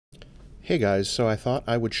Hey guys, so I thought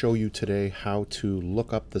I would show you today how to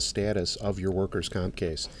look up the status of your workers' comp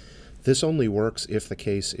case. This only works if the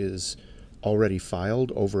case is already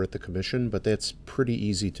filed over at the commission, but that's pretty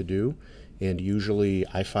easy to do, and usually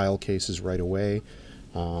I file cases right away.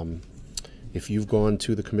 If you've gone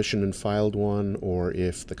to the commission and filed one, or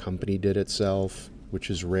if the company did itself,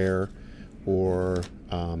 which is rare, or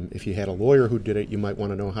if you had a lawyer who did it, you might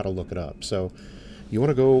want to know how to look it up. So you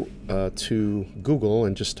want to go to Google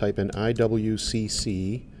and just type in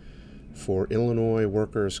IWCC for Illinois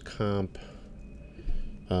Workers' Comp.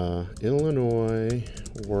 Illinois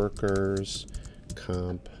Workers'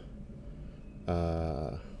 Comp.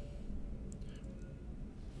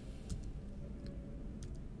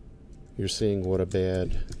 You're seeing what a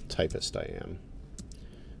bad typist I am.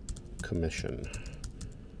 Commission.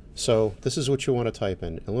 So this is what you want to type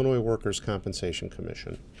in, Illinois Workers' Compensation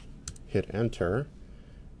Commission. Hit enter,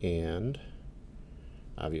 and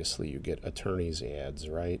obviously you get attorneys ads,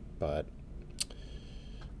 right? But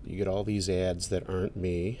you get all these ads that aren't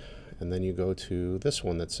me, and then you go to this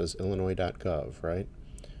one that says illinois.gov, right?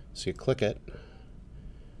 So you click it,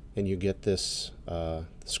 and you get this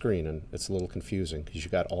screen, and it's a little confusing because you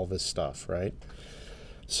got all this stuff, right?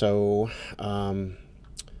 So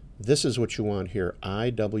this is what you want here,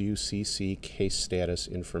 IWCC case status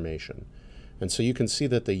information. And so you can see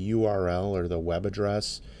that the URL or the web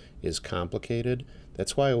address is complicated.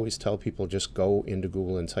 That's why I always tell people just go into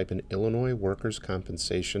Google and type in Illinois Workers'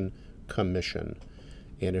 Compensation Commission.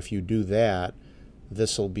 And if you do that,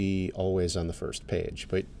 this will be always on the first page.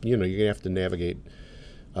 But you know, you're gonna have to navigate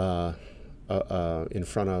in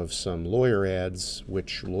front of some lawyer ads,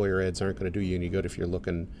 which lawyer ads aren't going to do you any good if you're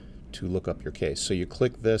looking to look up your case. So you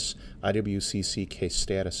click this IWCC case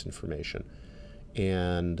status information,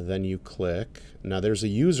 and then you click. Now there's a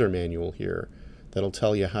user manual here that'll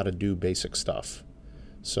tell you how to do basic stuff.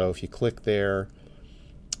 So if you click there,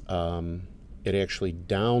 it actually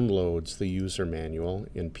downloads the user manual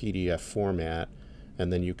in PDF format,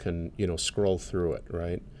 and then you can, scroll through it,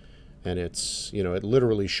 right? And it's, it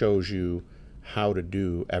literally shows you how to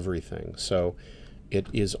do everything. So it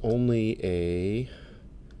is only a,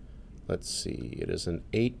 let's see, it is an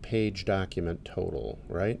 8-page document total,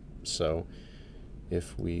 right? So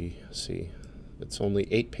if we see, it's only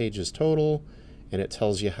 8 pages total, and it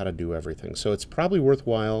tells you how to do everything. So it's probably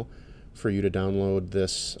worthwhile for you to download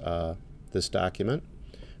this this document,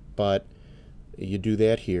 but you do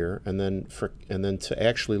that here, and then to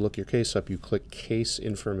actually look your case up, you click Case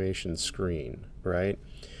Information Screen, right?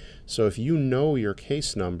 So if you know your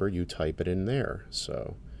case number, you type it in there.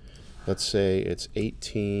 So let's say it's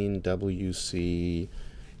 18 WC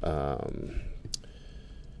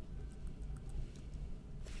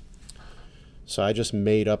so I just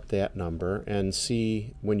made up that number, and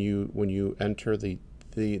see when you enter the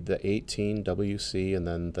 18 WC and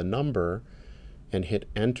then the number and hit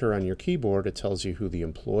enter on your keyboard, it tells you who the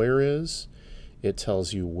employer is. It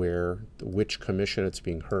tells you which commission it's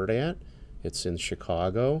being heard at. It's in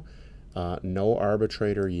Chicago. No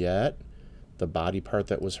arbitrator yet. The body part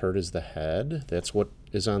that was heard is the head. That's what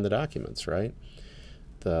is on the documents, right?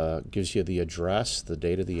 Gives you the address, the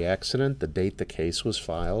date of the accident, the date the case was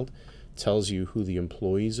filed. Tells you who the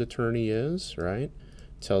employee's attorney is, right?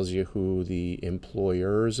 Tells you who the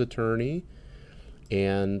employer's attorney,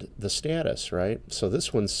 and the status, right? So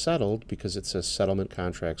this one's settled because it says settlement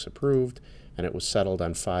contracts approved, and it was settled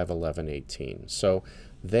on 5/11/18. So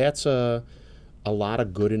that's a lot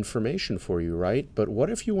of good information for you, right? But what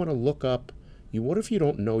if you want to look up, what if you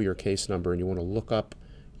don't know your case number and you want to look up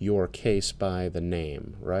your case by the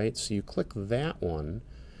name, right? So you click that one,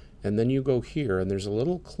 and then you go here, and there's a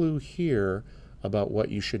little clue here about what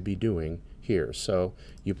you should be doing here. So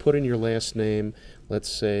you put in your last name, let's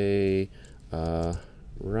say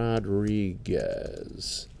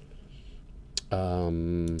Rodriguez,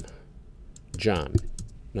 John.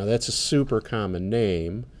 Now that's a super common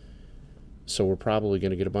name, so we're probably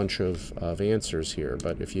going to get a bunch of answers here.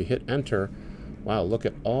 But if you hit enter, wow, look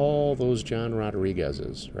at all those John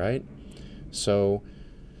Rodriguez's, right? So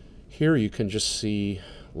here you can just see,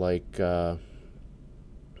 like, do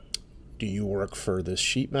you work for this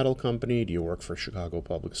sheet metal company? Do you work for Chicago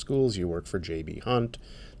Public Schools? Do you work for J.B. Hunt?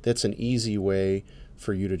 That's an easy way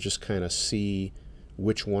for you to just kind of see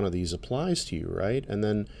which one of these applies to you, right? And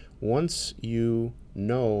then once you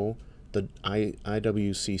know the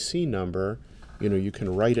IWCC number, you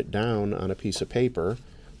can write it down on a piece of paper.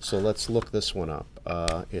 So let's look this one up.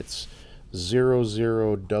 It's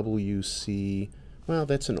 00WC. Well,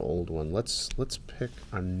 that's an old one. Let's pick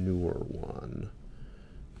a newer one.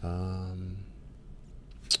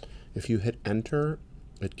 If you hit enter,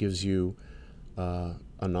 it gives you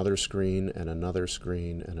another screen and another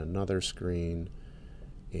screen and another screen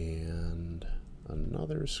and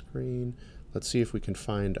another screen. Let's see if we can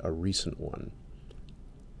find a recent one.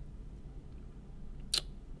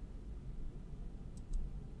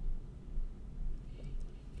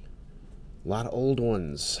 A lot of old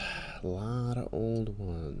ones. A lot of old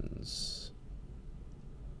ones.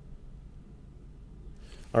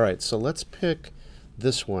 All right, so let's pick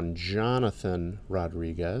this one, Jonathan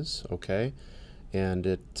Rodriguez, okay?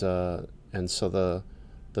 And and so the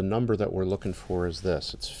number that we're looking for is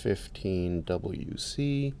this. It's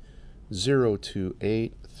 15WC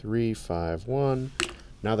 028351.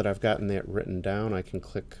 Now that I've gotten that written down, I can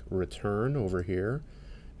click return over here,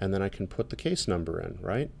 and then I can put the case number in,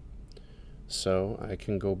 right? So I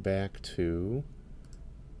can go back to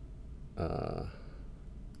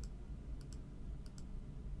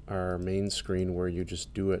our main screen where you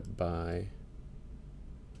just do it by,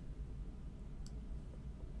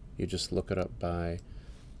 you just look it up by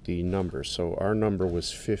the number. So our number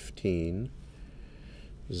was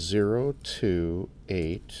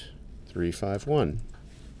 15028351,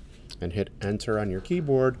 and hit enter on your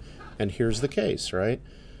keyboard, and here's the case, right?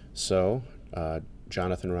 So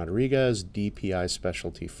Jonathan Rodriguez, DPI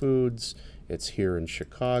Specialty Foods. It's here in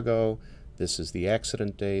Chicago. This is the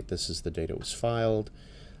accident date. This is the date it was filed.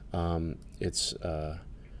 It's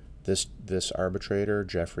this arbitrator,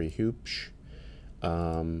 Jeffrey Hupsch.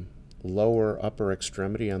 Lower upper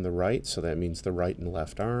extremity on the right, so that means the right and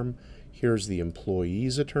left arm. Here's the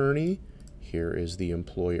employee's attorney. Here is the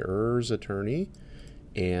employer's attorney.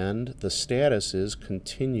 And the status is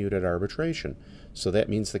continued at arbitration. So that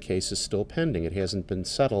means the case is still pending. It hasn't been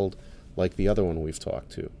settled like the other one we've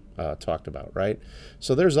talked about, right?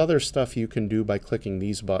 So there's other stuff you can do by clicking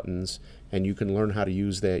these buttons, and you can learn how to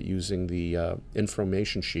use that using the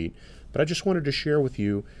information sheet. But I just wanted to share with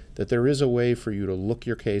you that there is a way for you to look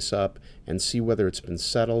your case up and see whether it's been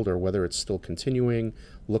settled or whether it's still continuing.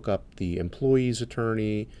 Look up the employee's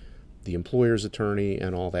attorney, the employer's attorney,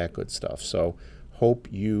 and all that good stuff. So hope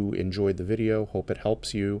you enjoyed the video, hope it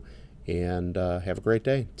helps you, and have a great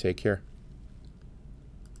day. Take care.